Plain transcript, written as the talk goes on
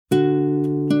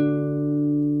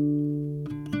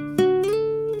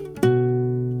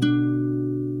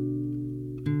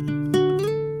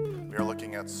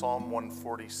Psalm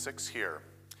 146 here.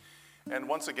 And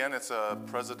once again, it's a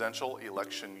presidential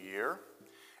election year.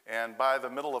 And by the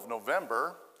middle of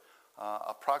November,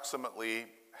 approximately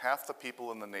half the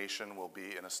people in the nation will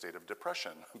be in a state of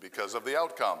depression because of the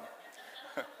outcome.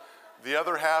 The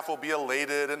other half will be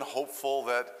elated and hopeful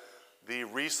that the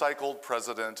recycled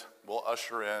president will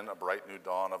usher in a bright new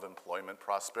dawn of employment,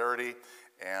 prosperity,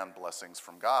 and blessings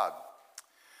from God.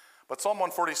 But Psalm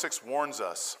 146 warns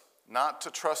us not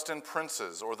to trust in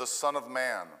princes or the Son of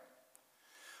Man.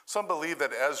 Some believe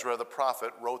that Ezra the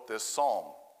prophet wrote this psalm.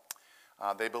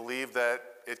 They believe that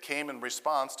it came in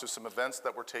response to some events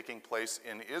that were taking place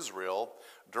in Israel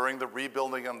during the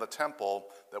rebuilding of the temple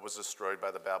that was destroyed by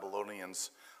the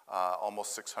Babylonians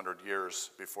almost 600 years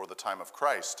before the time of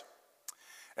Christ.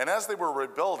 And as they were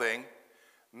rebuilding,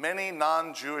 many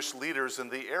non-Jewish leaders in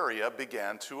the area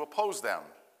began to oppose them.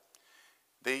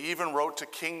 They even wrote to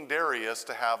King Darius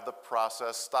to have the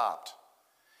process stopped.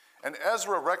 And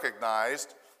Ezra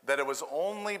recognized that it was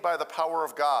only by the power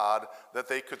of God that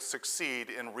they could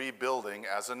succeed in rebuilding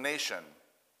as a nation.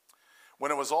 When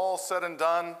it was all said and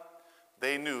done,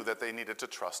 they knew that they needed to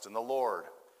trust in the Lord.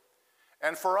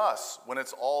 And for us, when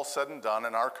it's all said and done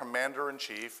and our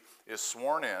commander-in-chief is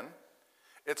sworn in,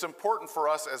 it's important for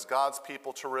us as God's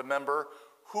people to remember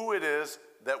who it is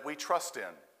that we trust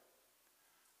in.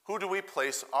 Who do we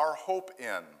place our hope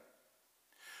in?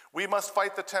 We must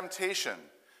fight the temptation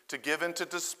to give in to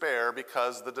despair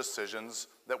because of the decisions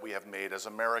that we have made as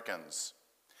Americans.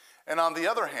 And on the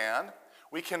other hand,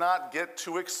 we cannot get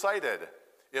too excited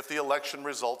if the election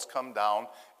results come down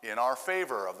in our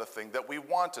favor of the thing that we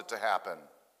wanted to happen.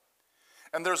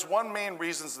 And there's one main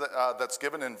reason that's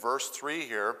given in verse 3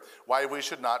 here why we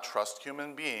should not trust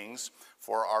human beings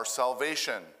for our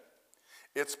salvation.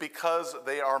 It's because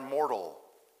they are mortal.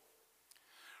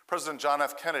 President John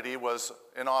F. Kennedy was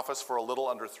in office for a little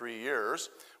under 3 years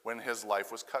when his life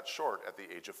was cut short at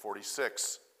the age of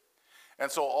 46.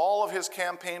 And so all of his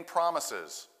campaign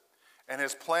promises and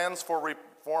his plans for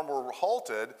reform were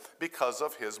halted because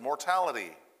of his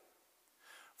mortality.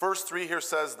 Verse 3 here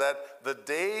says that the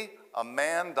day a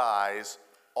man dies,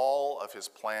 all of his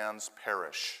plans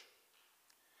perish.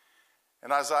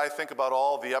 And as I think about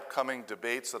all the upcoming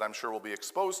debates that I'm sure we'll be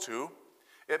exposed to,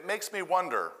 it makes me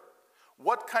wonder,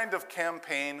 what kind of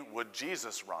campaign would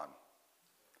Jesus run?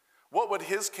 What would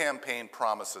his campaign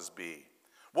promises be?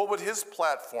 What would his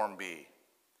platform be?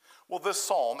 Well, this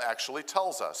psalm actually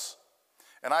tells us.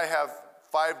 And I have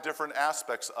 5 different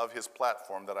aspects of his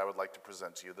platform that I would like to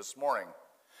present to you this morning.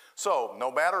 So,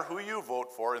 no matter who you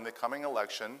vote for in the coming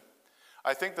election,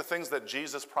 I think the things that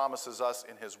Jesus promises us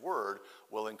in his word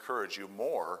will encourage you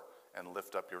more and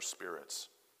lift up your spirits.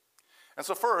 And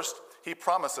so first, he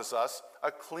promises us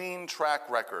a clean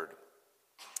track record.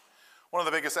 One of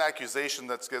the biggest accusations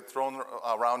that gets thrown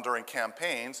around during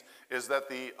campaigns is that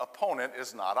the opponent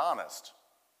is not honest.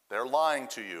 They're lying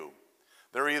to you.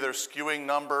 They're either skewing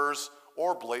numbers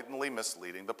or blatantly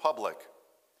misleading the public.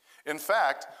 In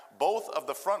fact, both of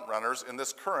the frontrunners in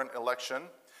this current election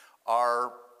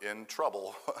are in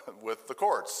trouble with the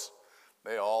courts.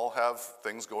 They all have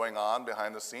things going on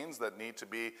behind the scenes that need to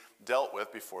be dealt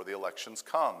with before the elections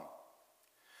come.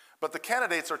 But the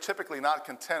candidates are typically not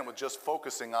content with just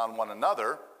focusing on one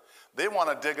another. They want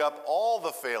to dig up all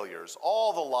the failures,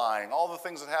 all the lying, all the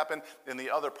things that happened in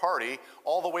the other party,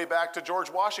 all the way back to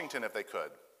George Washington if they could.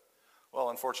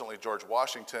 Well, unfortunately, George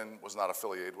Washington was not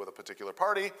affiliated with a particular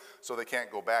party, so they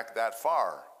can't go back that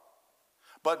far.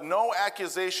 But no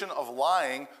accusation of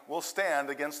lying will stand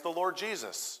against the Lord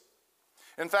Jesus.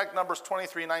 In fact, Numbers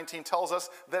 23:19 tells us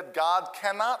that God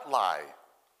cannot lie.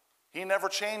 He never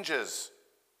changes.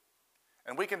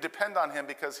 And we can depend on him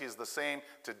because he's the same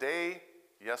today,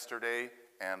 yesterday,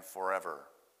 and forever.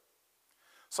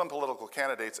 Some political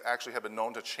candidates actually have been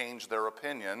known to change their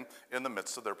opinion in the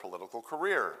midst of their political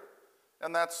career.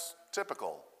 And that's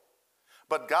typical.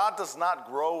 But God does not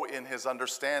grow in his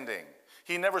understanding.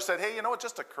 He never said, hey, you know, it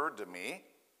just occurred to me.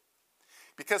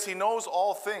 Because he knows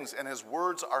all things and his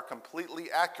words are completely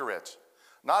accurate.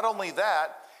 Not only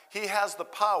that, he has the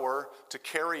power to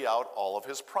carry out all of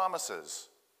his promises.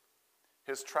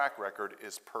 His track record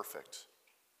is perfect.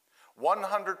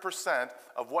 100%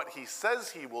 of what he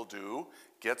says he will do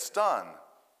gets done.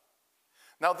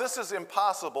 Now, this is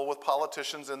impossible with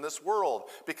politicians in this world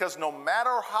because no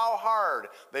matter how hard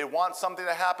they want something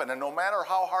to happen and no matter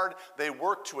how hard they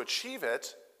work to achieve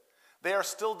it, they are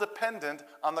still dependent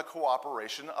on the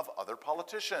cooperation of other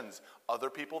politicians,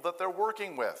 other people that they're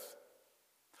working with.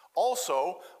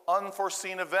 Also,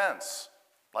 unforeseen events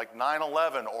like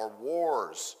 9/11 or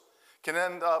wars can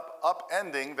end up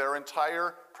upending their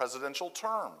entire presidential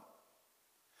term.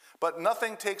 But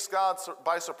nothing takes God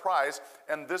by surprise,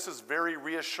 and this is very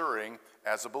reassuring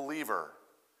as a believer.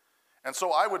 And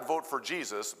so I would vote for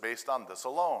Jesus based on this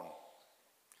alone.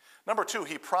 Number 2,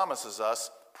 he promises us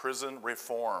prison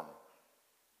reform.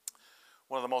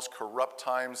 One of the most corrupt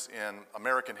times in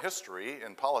American history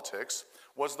in politics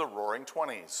was the Roaring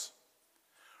 '20s.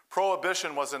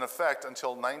 Prohibition was in effect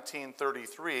until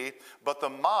 1933, but the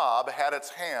mob had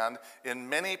its hand in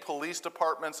many police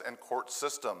departments and court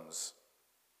systems.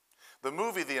 The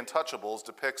movie The Untouchables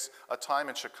depicts a time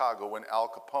in Chicago when Al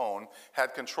Capone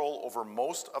had control over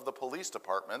most of the police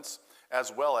departments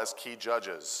as well as key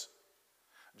judges.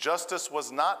 Justice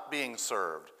was not being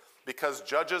served because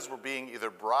judges were being either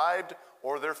bribed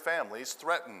or their families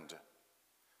threatened.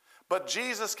 But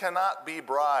Jesus cannot be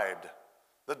bribed.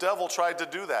 The devil tried to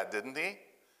do that, didn't he?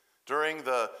 During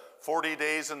the 40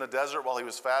 days in the desert while he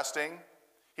was fasting,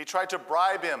 he tried to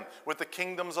bribe him with the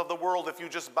kingdoms of the world if you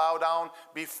just bow down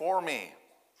before me.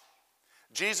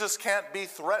 Jesus can't be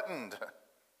threatened.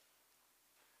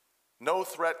 No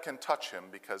threat can touch him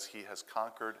because he has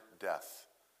conquered death.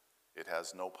 It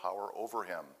has no power over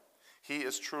him. He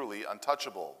is truly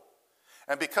untouchable.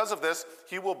 And because of this,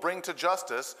 he will bring to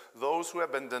justice those who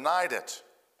have been denied it.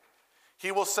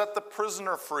 He will set the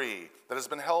prisoner free that has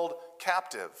been held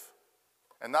captive.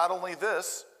 And not only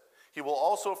this, he will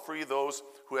also free those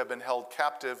who have been held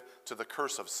captive to the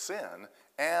curse of sin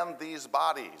and these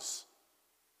bodies.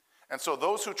 And so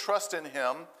those who trust in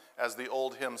him, as the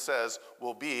old hymn says,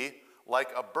 will be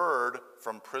like a bird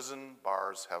from prison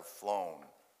bars have flown.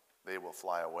 They will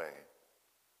fly away.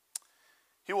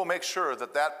 He will make sure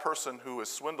that that person who has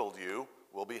swindled you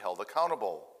will be held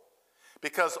accountable,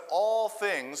 because all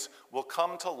things will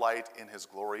come to light in his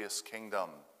glorious kingdom.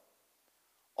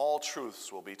 All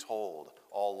truths will be told,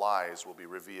 all lies will be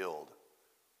revealed.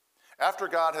 After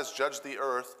God has judged the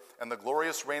earth and the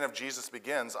glorious reign of Jesus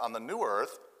begins on the new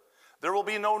earth, there will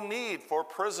be no need for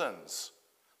prisons,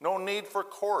 no need for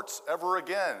courts ever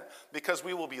again, because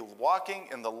we will be walking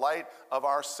in the light of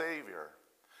our Savior.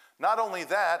 Not only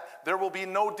that, there will be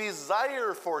no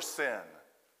desire for sin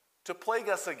to plague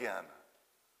us again.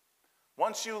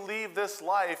 Once you leave this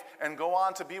life and go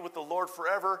on to be with the Lord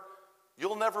forever,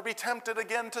 you'll never be tempted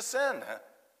again to sin.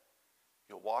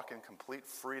 You'll walk in complete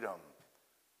freedom.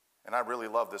 And I really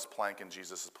love this plank in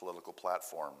Jesus' political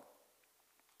platform.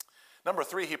 Number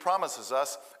 3, he promises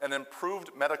us an improved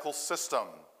medical system.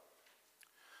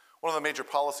 One of the major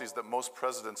policies that most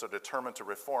presidents are determined to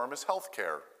reform is health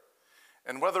care.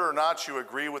 And whether or not you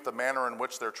agree with the manner in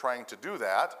which they're trying to do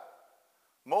that,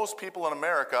 most people in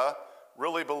America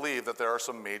really believe that there are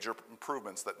some major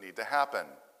improvements that need to happen,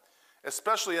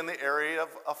 especially in the area of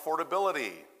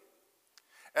affordability.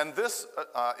 And this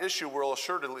issue will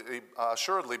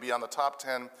assuredly be on the top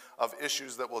 10 of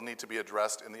issues that will need to be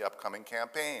addressed in the upcoming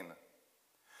campaign.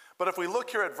 But if we look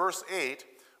here at verse 8,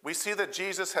 we see that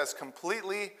Jesus has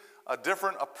completely a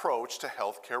different approach to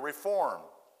health care reform.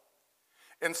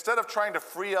 Instead of trying to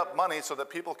free up money so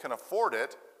that people can afford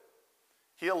it,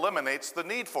 he eliminates the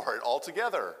need for it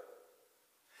altogether.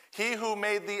 He who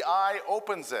made the eye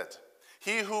opens it.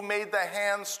 He who made the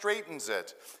hand straightens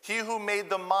it. He who made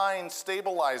the mind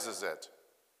stabilizes it.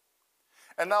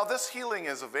 And now this healing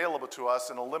is available to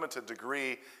us in a limited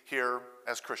degree here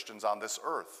as Christians on this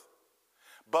earth,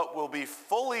 but will be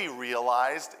fully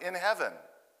realized in heaven.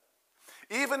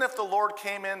 Even if the Lord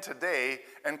came in today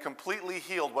and completely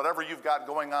healed whatever you've got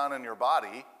going on in your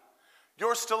body,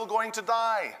 you're still going to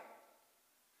die.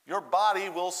 Your body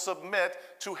will submit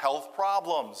to health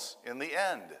problems in the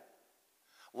end.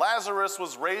 Lazarus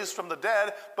was raised from the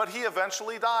dead, but he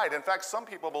eventually died. In fact, some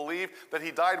people believe that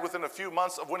he died within a few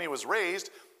months of when he was raised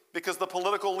because the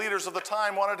political leaders of the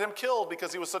time wanted him killed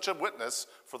because he was such a witness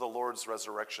for the Lord's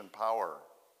resurrection power.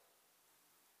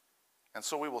 And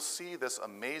so we will see this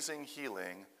amazing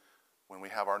healing when we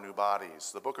have our new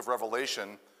bodies. The book of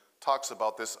Revelation talks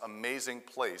about this amazing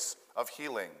place of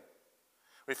healing.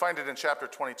 We find it in chapter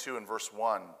 22 and verse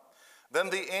 1. Then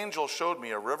the angel showed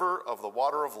me a river of the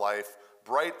water of life,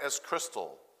 bright as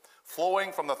crystal,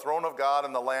 flowing from the throne of God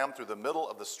and the Lamb through the middle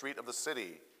of the street of the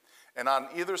city. And on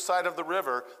either side of the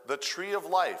river, the tree of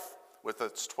life, with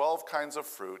its 12 kinds of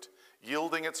fruit,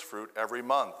 yielding its fruit every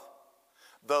month.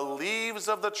 The leaves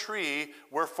of the tree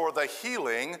were for the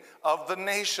healing of the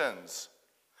nations.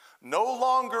 No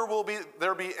longer will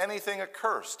there be anything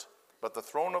accursed, but the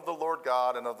throne of the Lord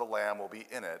God and of the Lamb will be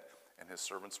in it, and his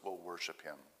servants will worship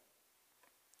him.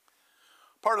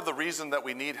 Part of the reason that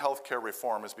we need health care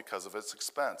reform is because of its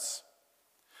expense.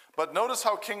 But notice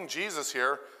how King Jesus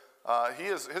here,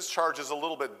 his charge is a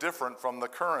little bit different from the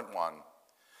current one.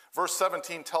 Verse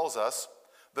 17 tells us,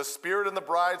 The Spirit and the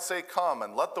bride say, come,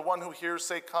 and let the one who hears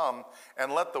say, come,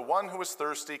 and let the one who is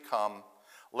thirsty come.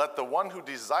 Let the one who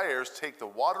desires take the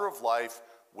water of life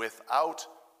without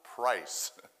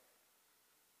price.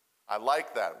 I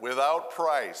like that, without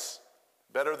price.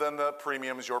 Better than the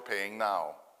premiums you're paying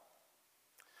now.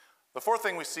 The fourth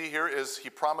thing we see here is he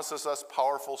promises us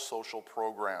powerful social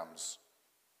programs.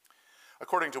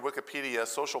 According to Wikipedia,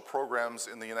 social programs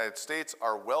in the United States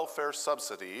are welfare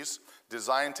subsidies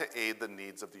designed to aid the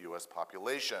needs of the U.S.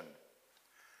 population.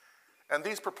 And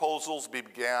these proposals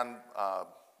began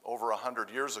over 100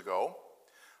 years ago.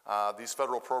 These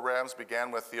federal programs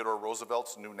began with Theodore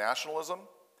Roosevelt's New Nationalism.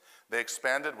 They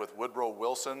expanded with Woodrow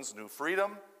Wilson's New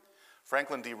Freedom,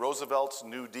 Franklin D. Roosevelt's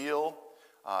New Deal,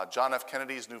 John F.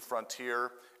 Kennedy's New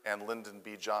Frontier, and Lyndon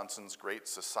B. Johnson's Great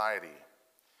Society.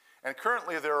 And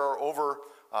currently there are over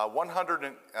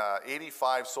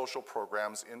 185 social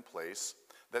programs in place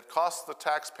that cost the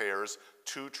taxpayers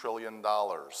 $2 trillion.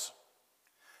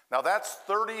 Now that's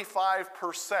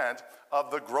 35% of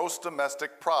the gross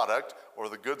domestic product, or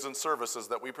the goods and services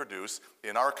that we produce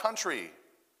in our country.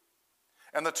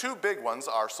 And the two big ones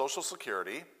are Social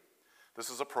Security. This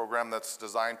is a program that's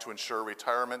designed to ensure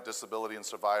retirement, disability, and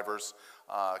survivors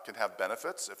can have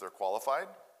benefits if they're qualified.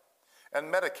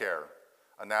 And Medicare,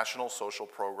 a national social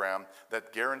program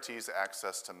that guarantees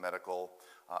access to medical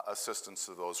assistance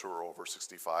to those who are over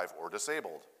 65 or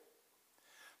disabled.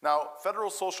 Now, federal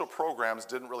social programs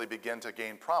didn't really begin to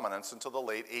gain prominence until the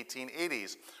late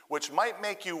 1880s, which might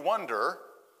make you wonder,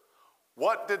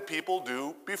 what did people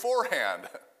do beforehand?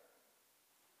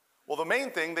 Well, the main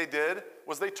thing they did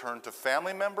was they turned to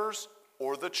family members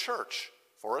or the church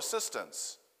for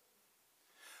assistance.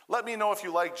 Let me know if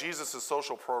you like Jesus'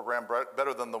 social program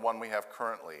better than the one we have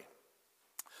currently.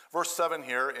 Verse 7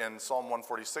 here in Psalm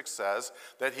 146 says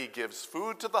that he gives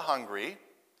food to the hungry.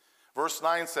 Verse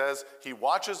 9 says he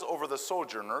watches over the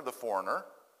sojourner, the foreigner.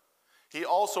 He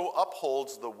also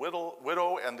upholds the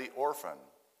widow and the orphan.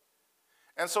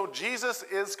 And so Jesus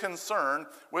is concerned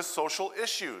with social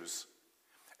issues.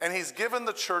 And he's given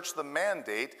the church the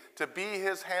mandate to be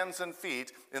his hands and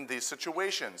feet in these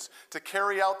situations, to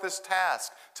carry out this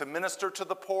task, to minister to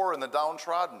the poor and the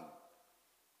downtrodden.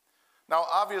 Now,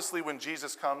 obviously, when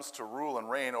Jesus comes to rule and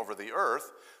reign over the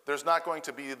earth, there's not going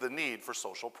to be the need for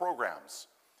social programs.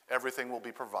 Everything will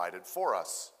be provided for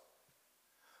us.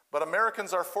 But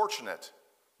Americans are fortunate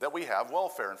that we have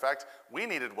welfare. In fact, we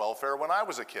needed welfare when I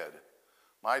was a kid.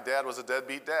 My dad was a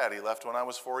deadbeat dad. He left when I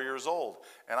was 4 years old.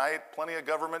 And I ate plenty of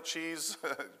government cheese,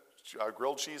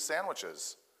 grilled cheese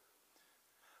sandwiches.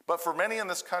 But for many in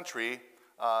this country,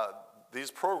 these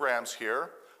programs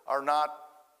here are not,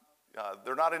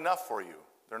 they're not enough for you.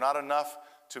 They're not enough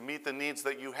to meet the needs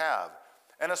that you have.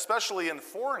 And especially in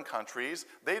foreign countries,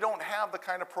 they don't have the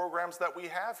kind of programs that we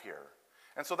have here.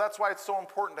 And so that's why it's so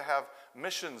important to have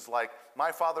missions like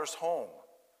My Father's Home,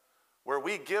 where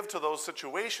we give to those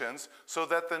situations so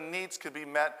that the needs could be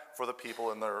met for the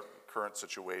people in their current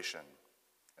situation.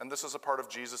 And this is a part of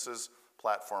Jesus'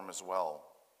 platform as well.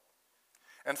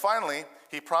 And finally,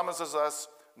 he promises us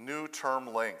new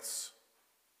term lengths.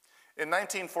 In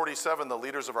 1947, the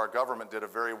leaders of our government did a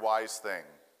very wise thing.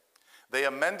 They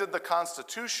amended the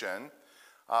Constitution,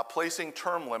 placing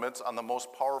term limits on the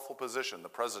most powerful position, the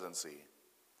presidency.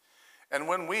 And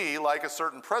when we, like a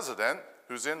certain president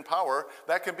who's in power,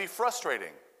 that can be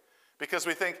frustrating because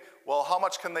we think, well, how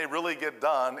much can they really get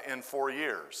done in 4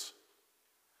 years?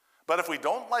 But if we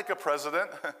don't like a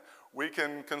president, we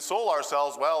can console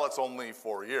ourselves, well, it's only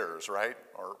 4 years, right?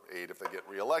 Or 8 if they get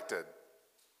reelected.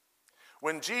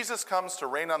 When Jesus comes to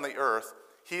reign on the earth,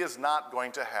 he is not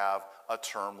going to have a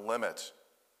term limit.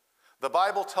 The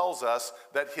Bible tells us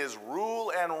that his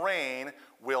rule and reign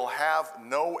will have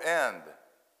no end.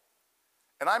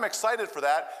 And I'm excited for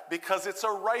that because it's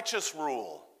a righteous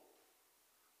rule.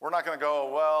 We're not going to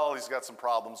go, well, he's got some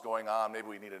problems going on, maybe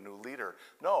we need a new leader.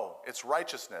 No, it's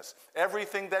righteousness.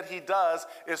 Everything that he does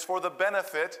is for the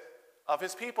benefit of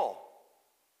his people.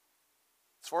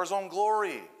 It's for his own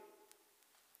glory.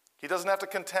 He doesn't have to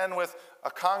contend with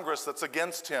a Congress that's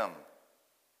against him.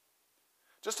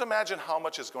 Just imagine how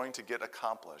much is going to get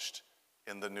accomplished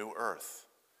in the new earth.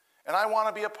 And I want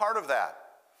to be a part of that.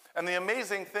 And the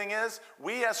amazing thing is,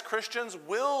 we as Christians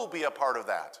will be a part of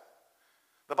that.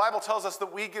 The Bible tells us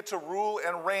that we get to rule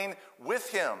and reign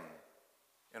with him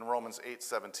in Romans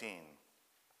 8:17.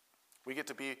 We get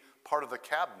to be part of the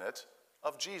cabinet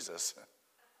of Jesus.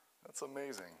 That's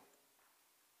amazing.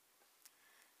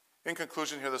 In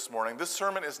conclusion here this morning, this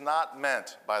sermon is not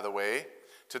meant, by the way,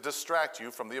 to distract you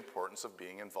from the importance of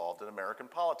being involved in American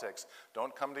politics.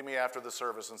 Don't come to me after the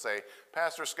service and say,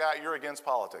 Pastor Scott, you're against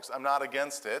politics. I'm not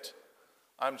against it.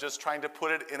 I'm just trying to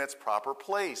put it in its proper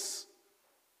place.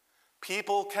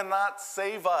 People cannot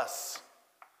save us.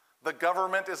 The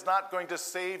government is not going to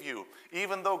save you.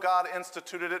 Even though God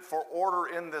instituted it for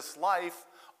order in this life,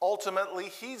 ultimately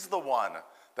He's the one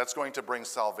that's going to bring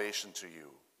salvation to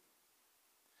you.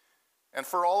 And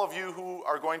for all of you who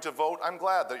are going to vote, I'm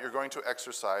glad that you're going to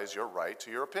exercise your right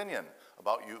to your opinion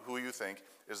about who you think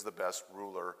is the best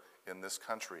ruler in this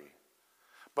country.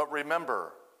 But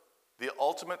remember, the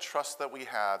ultimate trust that we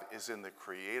have is in the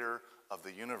Creator of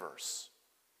the universe.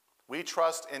 We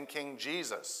trust in King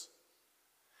Jesus.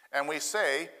 And we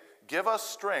say, give us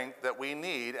strength that we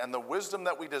need and the wisdom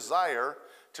that we desire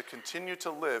to continue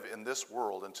to live in this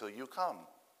world until you come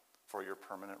for your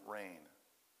permanent reign.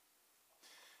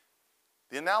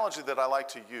 The analogy that I like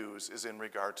to use is in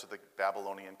regard to the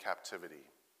Babylonian captivity.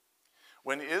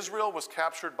 When Israel was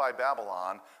captured by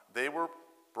Babylon, they were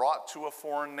brought to a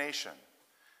foreign nation,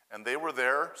 and they were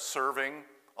there serving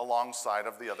alongside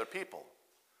of the other people.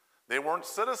 They weren't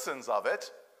citizens of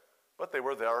it, but they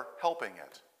were there helping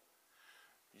it.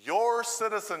 Your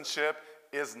citizenship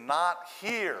is not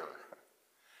here.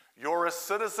 You're a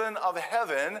citizen of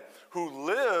heaven who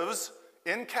lives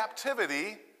in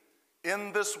captivity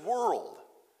in this world.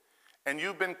 And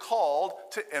you've been called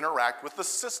to interact with the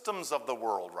systems of the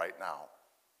world right now.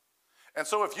 And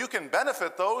so if you can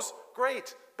benefit those,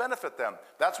 great, benefit them.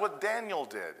 That's what Daniel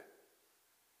did.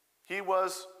 He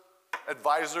was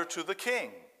advisor to the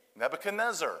king,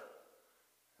 Nebuchadnezzar.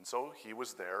 And so he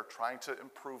was there trying to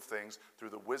improve things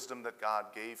through the wisdom that God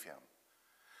gave him.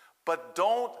 But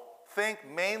don't think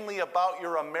mainly about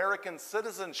your American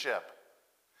citizenship.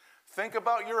 Think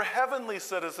about your heavenly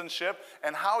citizenship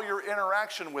and how your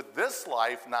interaction with this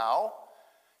life now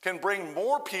can bring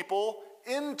more people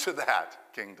into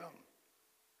that kingdom.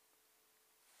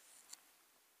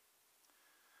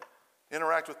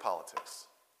 Interact with politics.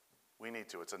 We need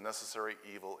to. It's a necessary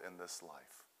evil in this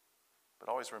life. But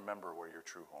always remember where your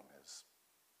true home is.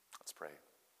 Let's pray.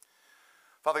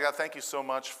 Father God, thank you so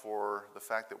much for the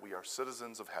fact that we are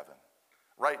citizens of heaven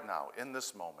right now, in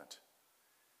this moment.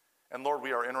 And Lord,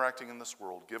 we are interacting in this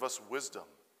world. Give us wisdom.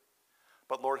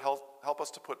 But Lord, help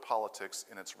us to put politics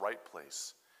in its right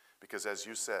place. Because as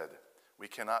you said, we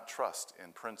cannot trust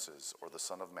in princes or the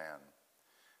Son of Man.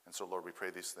 And so Lord, we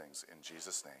pray these things in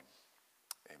Jesus' name.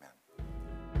 Amen.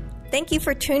 Thank you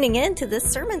for tuning in to this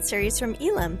sermon series from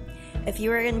Elam. If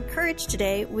you are encouraged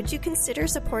today, would you consider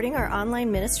supporting our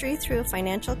online ministry through a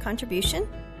financial contribution?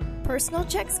 Personal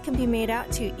checks can be made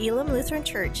out to Elam Lutheran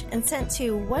Church and sent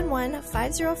to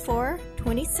 11504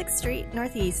 26th Street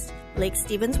Northeast, Lake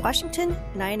Stevens, Washington,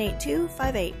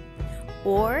 98258.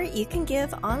 Or you can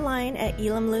give online at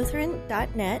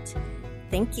elamlutheran.net.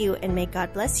 Thank you, and may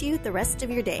God bless you the rest of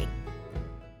your day.